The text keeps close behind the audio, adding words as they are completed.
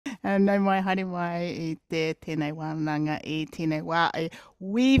Nau mai haere mai I te tēnei wānanga I tēnei wā I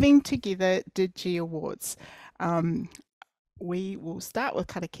Weaving Together DigiAwards. We will start with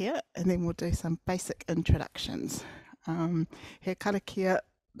karakia and then we'll do some basic introductions. He karakia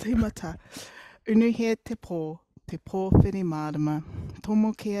te mata. Unuhia te pō whiri mārama.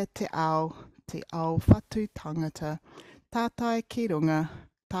 Tomokia te ao whatu tangata. Tātai ki runga,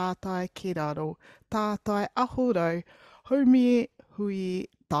 tātai ki raro, tātai ahorau, haumie hui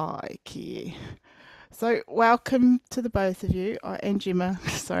tai ki. So welcome to the both of you, and Gemma,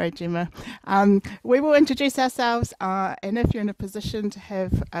 sorry Gemma. We will introduce ourselves and if you're in a position to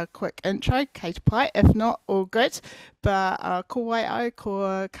have a quick intro, kate pai, if not, all good. But ko wai au,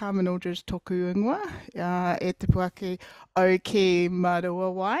 ko Carmen Aldridge tōku ingoa, e te puake o ki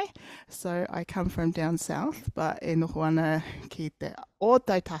marau wai. So I come from down south, but e noho ana ki te o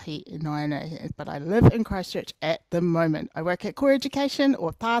tautahi I Naina, but I live in Christchurch at the moment. I work at Core Education,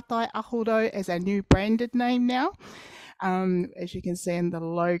 or Tātai Ahoro as our new branded name now. As you can see in the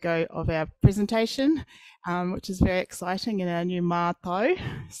logo of our presentation, which is very exciting in our new mātau.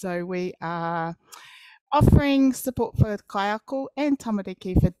 So we are offering support for kaiako and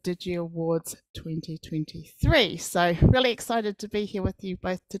tamariki for DigiAwards 2023. So really excited to be here with you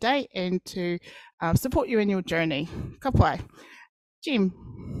both today and to support you in your journey. Ka pai. Jim.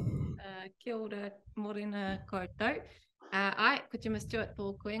 Kia ora, morena koutou. Ai, ko Gemma Stewart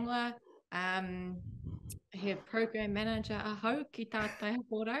tōku ingoa. He program manager ahau ki tātai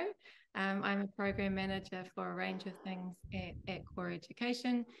haporo. I'm a program manager for a range of things at Core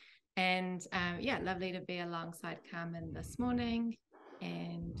Education. And yeah, lovely to be alongside Carmen this morning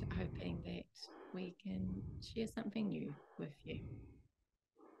and hoping that we can share something new with you.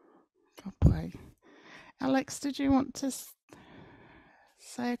 Okay. Alex, did you want to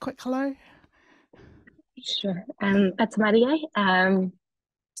say a quick hello? Sure. Atamari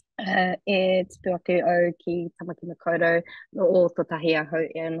e te puake o ki Tamaki Makaurau no o Totahi aho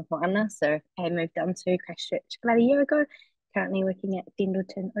e noho ana. So I moved down to Christchurch about a year ago, currently working at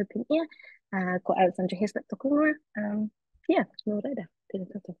Pendleton Open Air. Ko Alexandra Heslip tōku ingoa. Yeah, no reira. Tēnā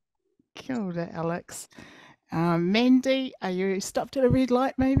tātou. Kia ora, Alex. Mandy, are you stopped at a red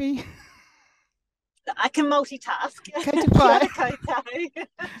light maybe? I can multitask. Kei te pai.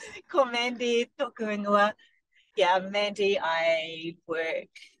 Ko Mandy tōku ingoa. Yeah, Mandy, I work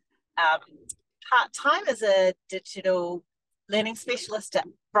part-time as a digital learning specialist at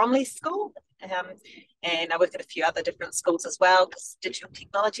Bromley School. And I work at a few other different schools as well because digital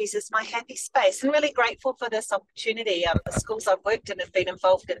technologies is my happy space, and really grateful for this opportunity. The schools I've worked in have been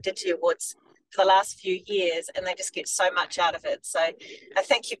involved in DigiAwards for the last few years, and they just get so much out of it. So I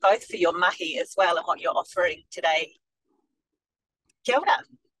thank you both for your mahi as well and what you're offering today. Kia ora.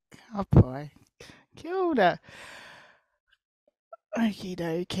 Oh boy. Kia ora. Okie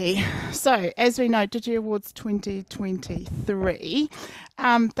dokie. So, as we know, DigiAwards 2023,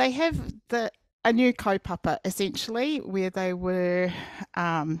 they have a new kaupapa, essentially, where they were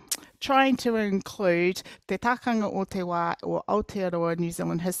trying to include Te Takanga o Te Wā or Aotearoa New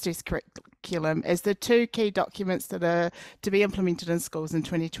Zealand Histories curriculum as the two key documents that are to be implemented in schools in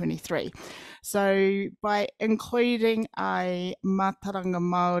 2023. So by including a mātauranga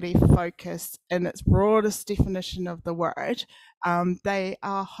Māori focus in its broadest definition of the word, they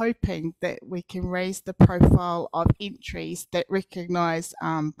are hoping that we can raise the profile of entries that recognise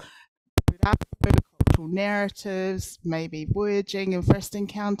cultural narratives, maybe voyaging and first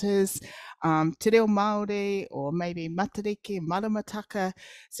encounters, te reo Māori, or maybe matariki and maramataka.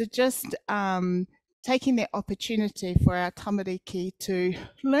 So just taking that opportunity for our tamariki to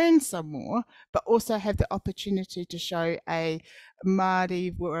learn some more, but also have the opportunity to show a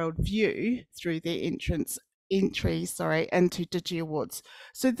Māori world view through their entries into DigiAwards.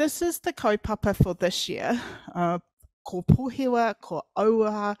 So this is the kaupapa for this year. Ko pōhewa, ko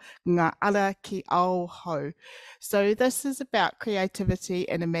aua, ngā ara ki ao hau. So this is about creativity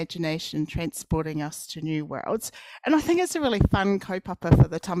and imagination transporting us to new worlds. And I think it's a really fun kaupapa for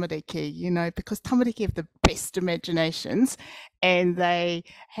the tamariki, you know, because tamariki have the best imaginations and they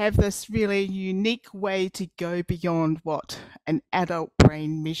have this really unique way to go beyond what an adult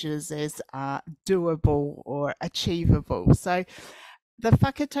brain measures as doable or achievable. So the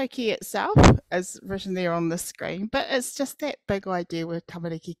whakatauki itself is written there on the screen, but it's just that big idea where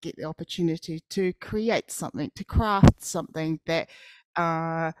tamariki get the opportunity to create something, to craft something that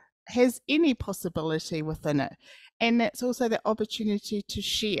has any possibility within it. And that's also the opportunity to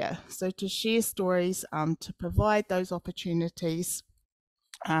share. So to share stories, to provide those opportunities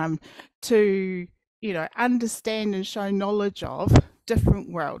to, you know, understand and show knowledge of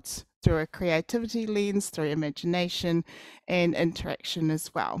different worlds through a creativity lens, through imagination and interaction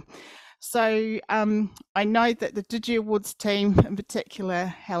as well. So I know that the DigiAwards team, in particular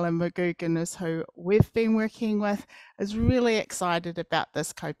Helen McGugan is who we've been working with, is really excited about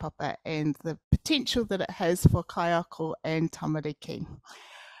this kaupapa and the potential that it has for kaiako and tamariki.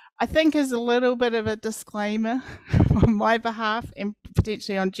 I think as a little bit of a disclaimer on my behalf and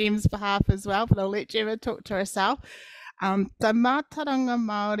potentially on Jem's behalf as well, but I'll let Gemma talk to herself. The Mātauranga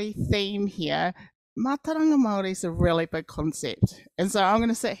Māori theme here, Mātauranga Māori is a really big concept. And so I'm going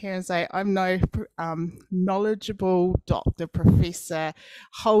to sit here and say I'm no knowledgeable doctor, professor,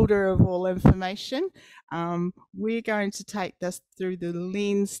 holder of all information. We're going to take this through the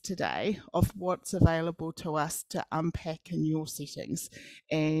lens today of what's available to us to unpack in your settings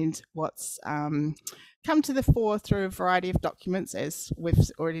and what's come to the fore through a variety of documents, as we've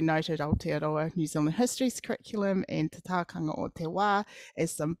already noted, Aotearoa New Zealand Histories curriculum and Te Takanga o te wā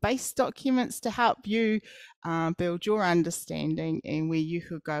as some base documents to help you build your understanding and where you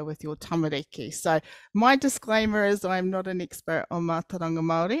could go with your tamariki. So my disclaimer is I'm not an expert on Mātauranga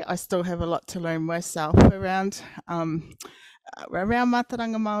Māori. I still have a lot to learn myself around Mātauranga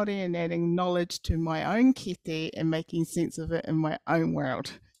Māori and adding knowledge to my own kete and making sense of it in my own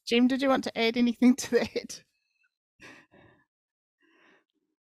world. Jem, did you want to add anything to that?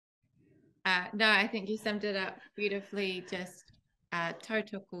 No, I think you summed it up beautifully. Just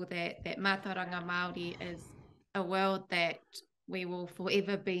tautoko that Mātauranga Māori is a world that we will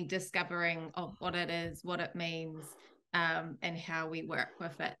forever be discovering of what it is, what it means, and how we work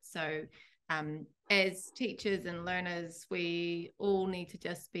with it. So as teachers and learners, we all need to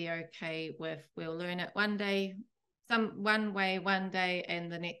just be okay with we'll learn it one day, one way one day, and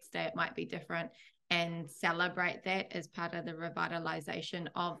the next day it might be different, and celebrate that as part of the revitalization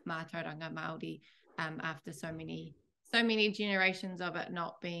of Mātauranga Māori after so many generations of it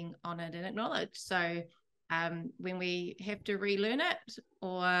not being honoured and acknowledged. So when we have to relearn it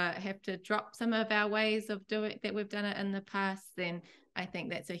or have to drop some of our ways of doing that we've done it in the past, then I think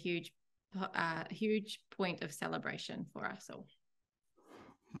that's a huge point of celebration for us all.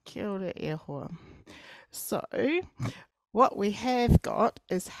 Kia ora e hoa. So what we have got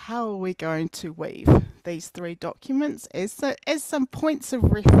is how are we going to weave these three documents as some points of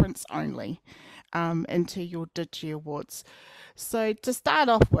reference only into your DigiAwards. So to start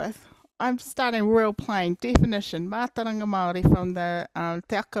off with, I'm starting real plain. Definition, Mātauranga Māori from the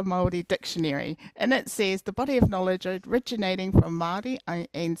Te Aka Māori Dictionary. And it says the body of knowledge originating from Māori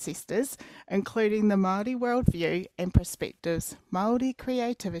ancestors, including the Māori worldview and perspectives, Māori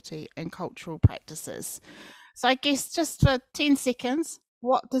creativity and cultural practices. So I guess just for 10 seconds,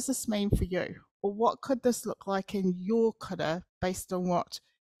 what does this mean for you? Or what could this look like in your kura based on what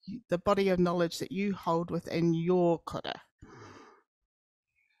the body of knowledge that you hold within your kura?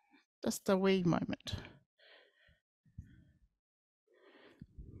 Just a wee moment.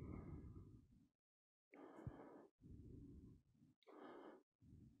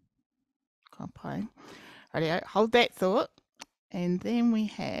 Ka pai. Hold that thought. And then we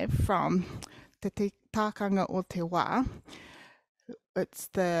have from Te Takanga o te wā. It's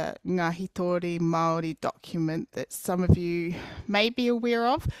the Ngāhi Māori document that some of you may be aware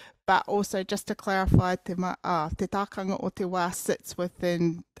of, but also just to clarify, Te Takanga o te wā sits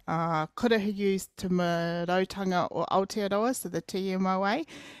within kura used Te Marautanga or Aotearoa, so the TMOA,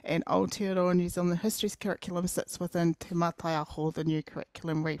 and Aotearoa New Zealand Histories curriculum sits within Te Mātauranga, the new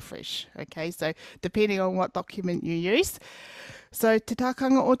curriculum refresh. Okay, so depending on what document you use. So Te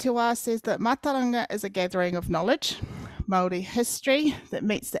Takanga o te wā says that Mātauranga is a gathering of knowledge, Māori history that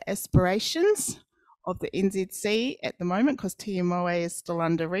meets the aspirations of the NZC at the moment, because TMOA is still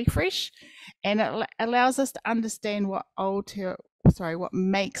under refresh, and it allows us to understand what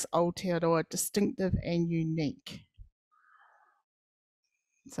makes Aotearoa distinctive and unique.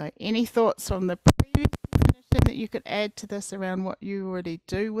 So any thoughts from the previous definition that you could add to this around what you already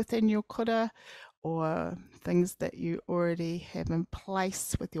do within your kura, or things that you already have in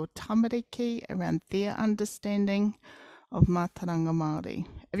place with your tamariki around their understanding of Mātauranga Māori?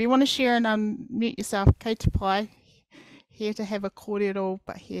 If you want to share and unmute yourself, kei te pai, here to have a kōrero,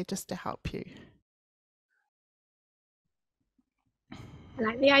 but here just to help you. I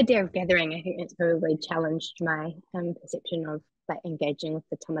like the idea of gathering. I think it's probably challenged my perception of engaging with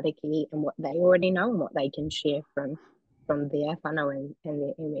the tamariki and what they already know and what they can share from their whānau and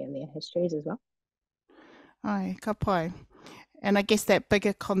their iwi and their histories as well. Ai, ka pai. And I guess that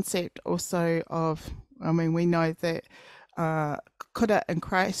bigger concept also of, I mean, we know that kura in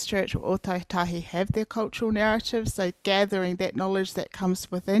Christchurch or Ōtautahi have their cultural narrative, so gathering that knowledge that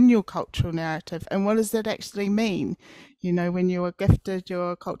comes within your cultural narrative, and what does that actually mean? You know, when you were gifted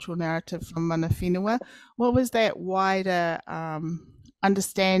your cultural narrative from mana whenua, what was that wider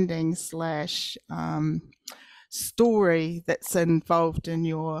understanding slash story that's involved in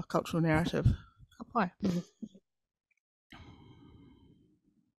your cultural narrative? Why?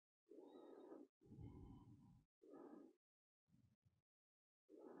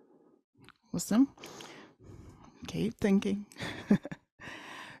 Awesome. Keep thinking.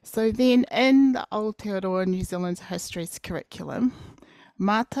 So then in the Aotearoa New Zealand's Histories curriculum,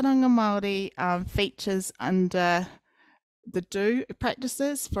 mātauranga Māori features under the do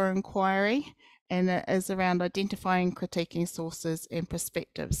practices for inquiry, and it is around identifying, critiquing sources and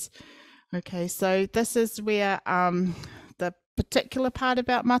perspectives. Okay, so this is where the particular part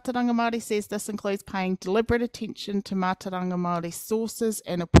about mātauranga Māori says this includes paying deliberate attention to mātauranga Māori sources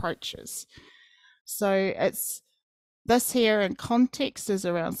and approaches. So it's this here in context is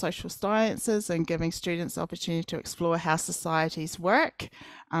around social sciences and giving students the opportunity to explore how societies work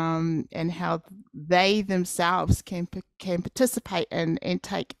and how they themselves can participate in and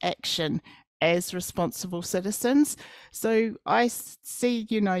take action as responsible citizens. So I see,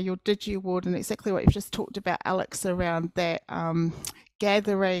 you know, your DigiAward and exactly what you've just talked about, Alex, around that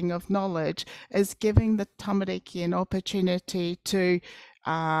gathering of knowledge is giving the tamariki an opportunity to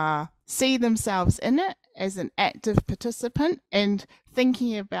see themselves in it as an active participant and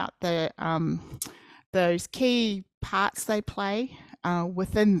thinking about the those key parts they play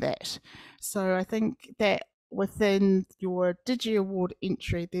within that. So I think that within your DigiAward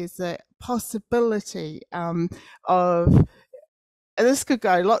entry, there's a possibility of, this could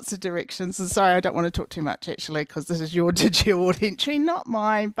go lots of directions, and sorry, I don't want to talk too much actually, because this is your DigiAward entry, not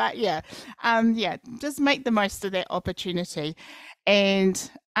mine, but yeah, just make the most of that opportunity and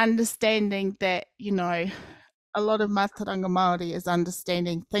understanding that, you know, a lot of mātauranga Māori is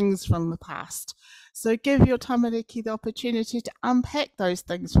understanding things from the past. So give your tamariki the opportunity to unpack those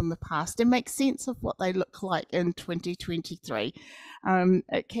things from the past and make sense of what they look like in 2023.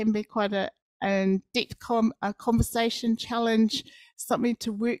 It can be quite a in-depth conversation challenge, something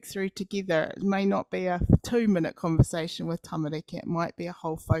to work through together. It may not be a 2-minute conversation with tamariki, it might be a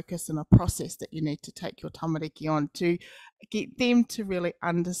whole focus and a process that you need to take your tamariki on to get them to really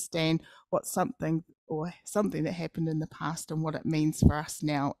understand what something that happened in the past and what it means for us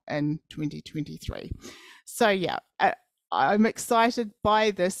now in 2023. So yeah, I'm excited by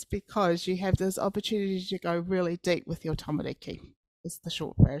this because you have this opportunity to go really deep with your tamariki. It's the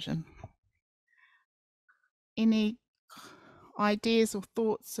short version. Any ideas or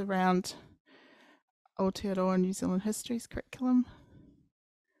thoughts around Aotearoa New Zealand Histories curriculum?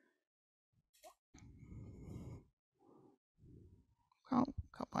 Oh,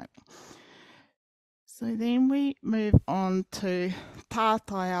 can't wait. So then we move on to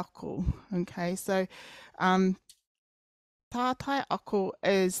tātai ako. Okay, so tātai ako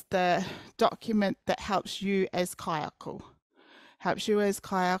is the document that helps you as kaiako,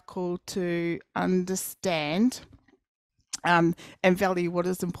 to understand and value what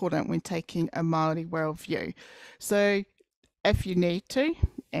is important when taking a Māori worldview. So if you need to,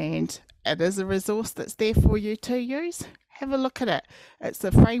 and it is a resource that's there for you to use, have a look at it. It's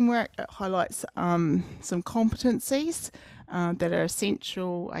a framework. It highlights some competencies that are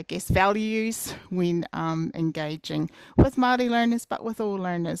essential, I guess, values when engaging with Māori learners, but with all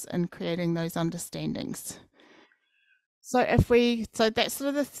learners in creating those understandings. So that's sort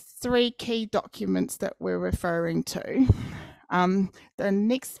of the 3 key documents that we're referring to. The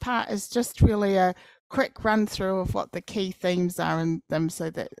next part is just really a quick run through of what the key themes are in them,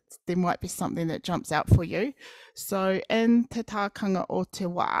 so that there might be something that jumps out for you. So in Te Takanga o Te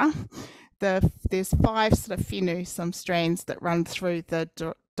Wā, there's 5 sort of whenu, some strands that run through the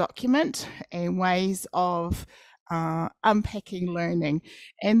document and ways of unpacking learning.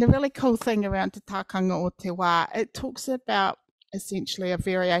 And the really cool thing around Te Takanga o Te Wā, it talks about essentially a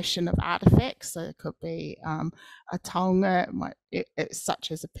variation of artifacts. So it could be a taonga,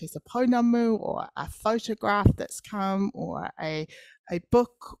 such as a piece of pounamu or a photograph that's come, or a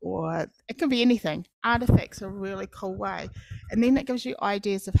book, or it can be anything. Artifacts are a really cool way. And then it gives you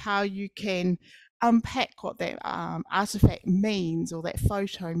ideas of how you can unpack what that artifact means, or that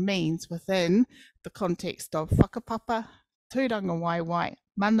photo means, within the context of whakapapa, tūranga waiwai,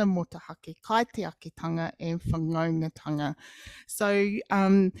 mana motahaki, kaitiakitanga, and whangaungatanga. So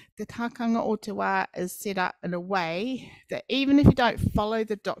the Takanga o Te Wā is set up in a way that even if you don't follow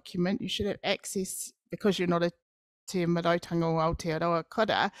the document, you should have access, because you're not a te marautanga o Aotearoa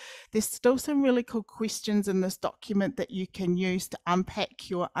kura, there's still some really cool questions in this document that you can use to unpack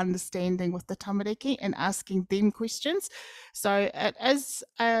your understanding with the tamariki and asking them questions. So it is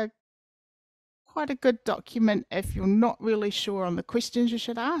quite a good document if you're not really sure on the questions you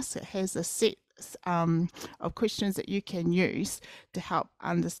should ask. It has a set of questions that you can use to help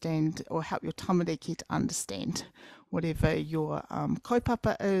understand or help your tamariki to understand whatever your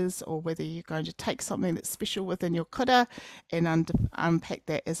kaupapa is, or whether you're going to take something that's special within your kura and unpack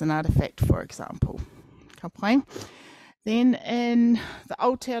that as an artifact, for example. Ka pai. Then in the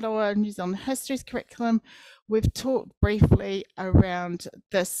Aotearoa New Zealand Histories curriculum, we've talked briefly around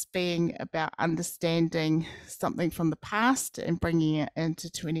this being about understanding something from the past and bringing it into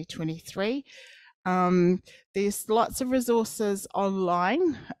 2023. There's lots of resources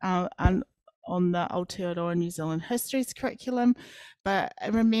online and on the Aotearoa New Zealand Histories curriculum, but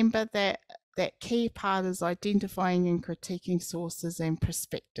remember that key part is identifying and critiquing sources and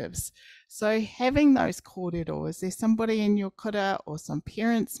perspectives. So having those kōrero, is there somebody in your kura, or some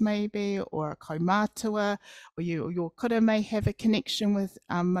parents maybe, or a kaumātua, or your kura may have a connection with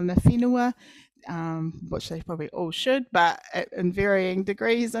mana whenua, which they probably all should, but in varying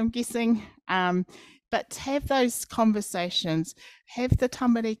degrees, I'm guessing. But have those conversations, have the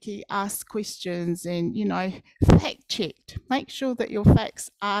tamariki ask questions, and, you know, fact checked. Make sure that your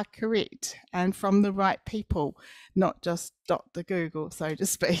facts are correct and from the right people, not just Dr. Google, so to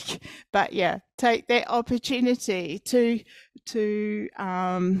speak. But yeah, take that opportunity to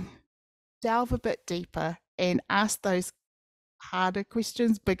delve a bit deeper and ask those harder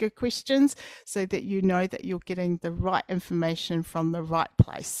questions, bigger questions, so that you know that you're getting the right information from the right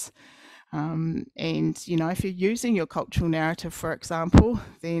place. And, you know, if you're using your cultural narrative, for example,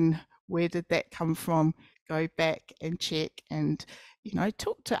 then where did that come from? Go back and check and, you know,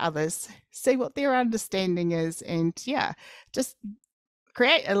 talk to others, see what their understanding is, and yeah, just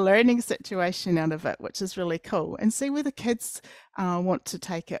create a learning situation out of it, which is really cool, and see where the kids want to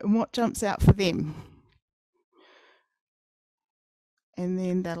take it and what jumps out for them. And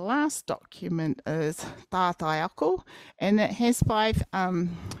then the last document is Tātai Ako, and it has 5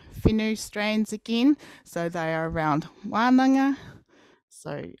 whenua strands again. So they are around wānanga,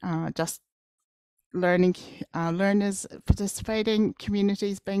 so just learning, learners participating,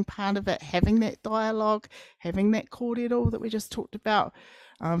 communities being part of it, having that dialogue, having that kōrero that we just talked about,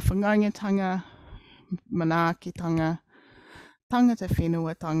 whangaungatanga, manaakitanga, tangata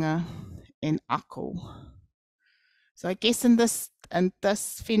whenuatanga, and ako. So I guess in this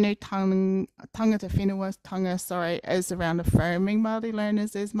whenua tangata whenuatanga, sorry, is around affirming Māori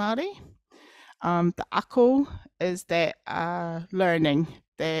learners as Māori. The ako is that learning,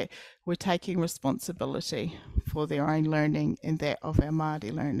 that we're taking responsibility for their own learning and that of our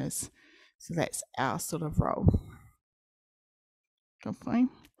Māori learners. So that's our sort of role. Good point.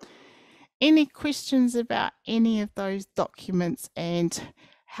 Any questions about any of those documents and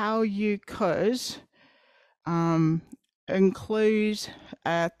how you could include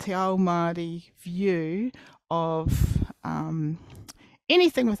a te ao Māori view of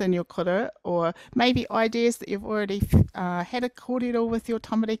anything within your kura, or maybe ideas that you've already had a kōrero with your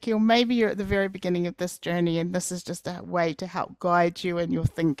tamariki, or maybe you're at the very beginning of this journey and this is just a way to help guide you in your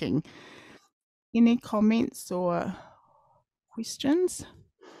thinking. Any comments or questions?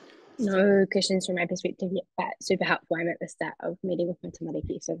 No questions from my perspective yet, but super helpful. I'm at the start of meeting with my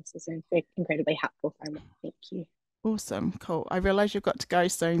tamariki, so this is incredibly helpful for me. Thank you. Awesome, cool. I realise you've got to go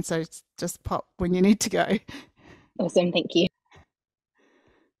soon, so just pop when you need to go. Awesome, thank you.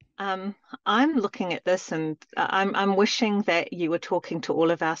 I'm looking at this and I'm wishing that you were talking to all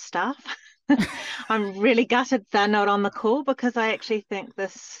of our staff. I'm really gutted they're not on the call, because I actually think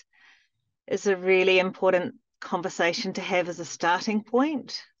this is a really important conversation to have as a starting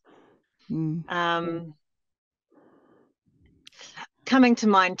point. Coming to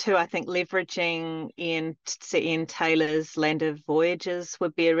mind too, I think leveraging Ian Taylor's Land of Voyages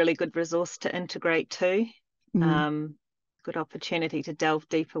would be a really good resource to integrate too. Good opportunity to delve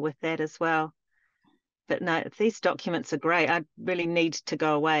deeper with that as well. But no, these documents are great. I really need to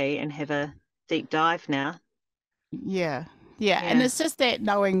go away and have a deep dive now. Yeah. And it's just that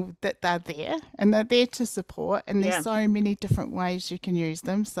knowing that they're there and they're there to support, and there's so many different ways you can use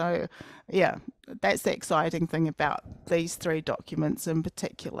them. So yeah, that's the exciting thing about these 3 documents in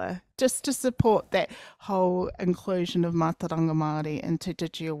particular, just to support that whole inclusion of mātauranga Māori into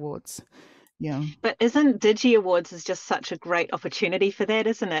DigiAwards. Yeah. But isn't DigiAwards is just such a great opportunity for that,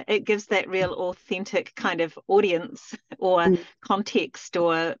 isn't it? It gives that real authentic kind of audience or context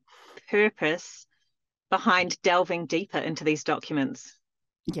or purpose behind delving deeper into these documents.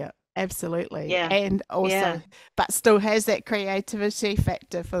 Yeah, Absolutely. Yeah. And also, Yeah. but still has that creativity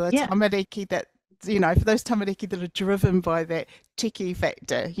factor for the Yeah. tamariki that, you know, for those tamariki that are driven by that techie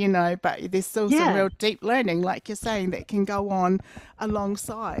factor, you know, but there's still some Yeah. real deep learning, like you're saying, that can go on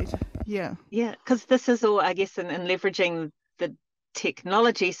alongside. Yeah. Yeah, because this is all, I guess, in leveraging the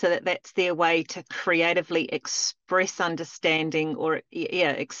technology so that that's their way to creatively express understanding or,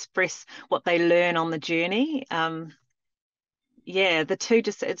 express what they learn on the journey. Yeah, the two it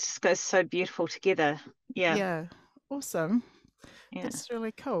just goes so beautiful together. Yeah. Yeah. Awesome. Yeah. That's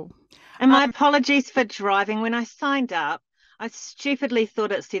really cool. And my apologies for driving. When I signed up, I stupidly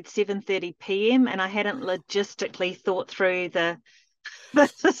thought it said 7:30 p.m. and I hadn't logistically thought through the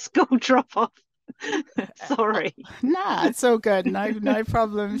school drop off. Sorry. No, it's all good. No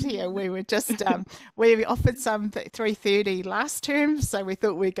problems here. We were just we offered some 3:30 last term, so we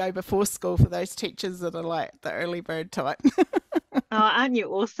thought we'd go before school for those teachers that are like the early bird type. Oh, aren't you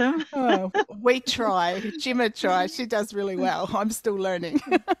awesome? Oh, we try. Gemma tries. She does really well. I'm still learning.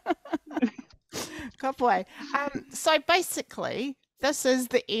 Good boy. So basically, this is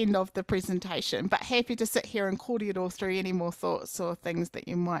the end of the presentation, but happy to sit here and kōrero through any more thoughts or things that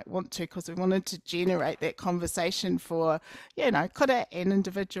you might want to, because we wanted to generate that conversation for, you know, kura and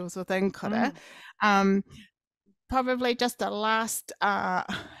individuals within kura. Probably just a last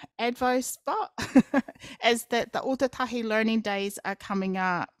advo spot is that the Ōtautahi Learning Days are coming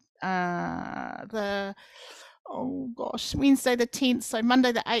up. Wednesday the 10th, so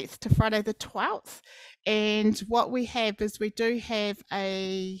Monday the 8th to Friday the 12th. And what we have is we do have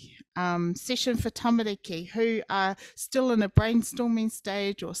a session for tamariki who are still in a brainstorming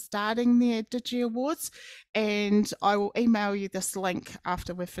stage or starting their DigiAwards. And I will email you this link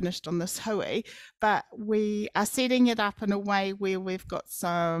after we're finished on this hui. But we are setting it up in a way where we've got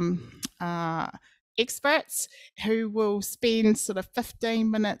some experts who will spend sort of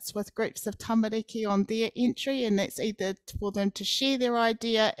 15 minutes with groups of tamariki on their entry, and that's either for them to share their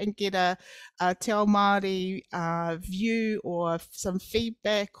idea and get a Te Ao Māori view or some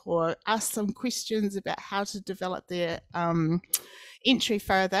feedback, or ask some questions about how to develop their entry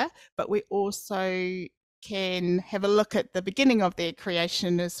further. But we also can have a look at the beginning of their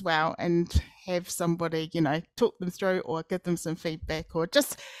creation as well and have somebody, you know, talk them through or give them some feedback, or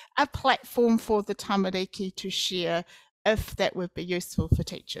just a platform for the tamariki to share if that would be useful for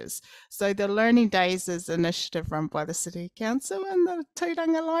teachers. So the Learning Days is an initiative run by the City Council and the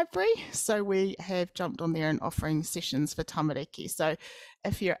Tauranga Library. So we have jumped on there and offering sessions for tamariki. So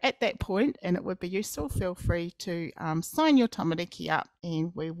if you're at that point and it would be useful, feel free to sign your tamariki up,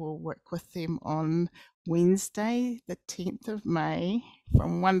 and we will work with them on Wednesday, the 10th of May,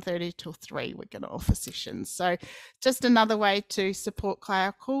 from 1:30 till 3, we're going to offer sessions. So just another way to support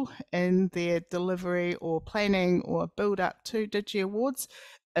kaiako in their delivery or planning or build up to DigiAwards,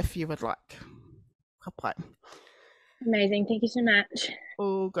 if you would like. Ka pai. Amazing, thank you so much.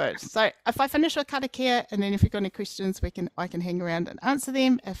 All good. So if I finish with karakia, and then if you've got any questions, I can hang around and answer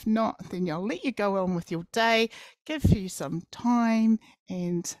them. If not, then I'll let you go on with your day, give you some time,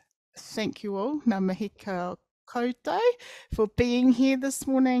 and thank you all, ngā mihi ka koutou, for being here this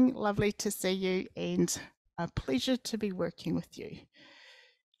morning. Lovely to see you and a pleasure to be working with you.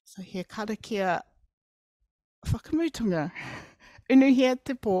 So he karakia whakamutunga. Unuhia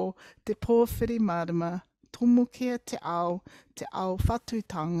te pō whiri marama, tomokia te ao whatu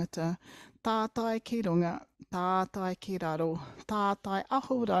tangata, tātai ki runga, tātai ki raro, tātai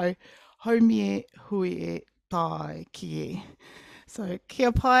ahorau, haumie hui e tai ki e. So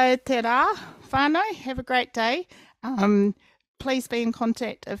kia pai te rā, whānau, have a great day. Please be in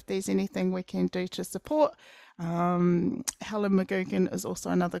contact if there's anything we can do to support. Helen McGugan is also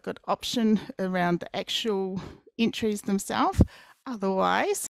another good option around the actual entries themselves. Otherwise,